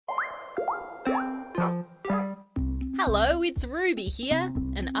Hello, it's Ruby here,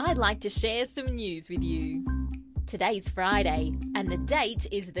 and I'd like to share some news with you. Today's Friday, and the date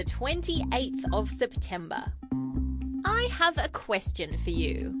is the 28th of September. I have a question for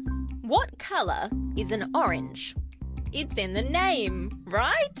you. What colour is an orange? It's in the name,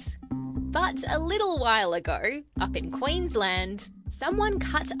 right? But a little while ago, up in Queensland, someone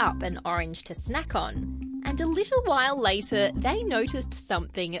cut up an orange to snack on, and a little while later they noticed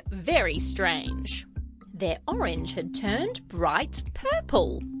something very strange. Their orange had turned bright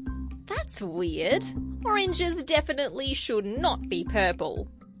purple. That's weird. Oranges definitely should not be purple.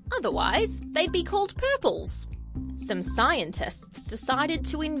 Otherwise, they'd be called purples. Some scientists decided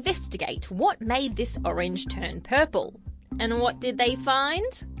to investigate what made this orange turn purple. And what did they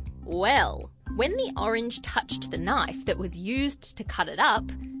find? Well, when the orange touched the knife that was used to cut it up,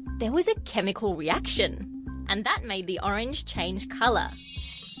 there was a chemical reaction. And that made the orange change colour.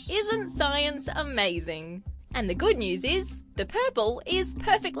 Isn't science amazing? And the good news is, the purple is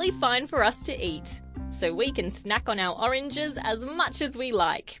perfectly fine for us to eat. So we can snack on our oranges as much as we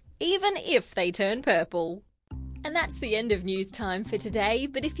like, even if they turn purple. And that's the end of news time for today,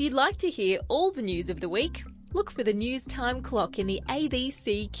 but if you'd like to hear all the news of the week, look for the news time clock in the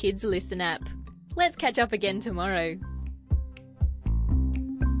ABC Kids Listen app. Let's catch up again tomorrow.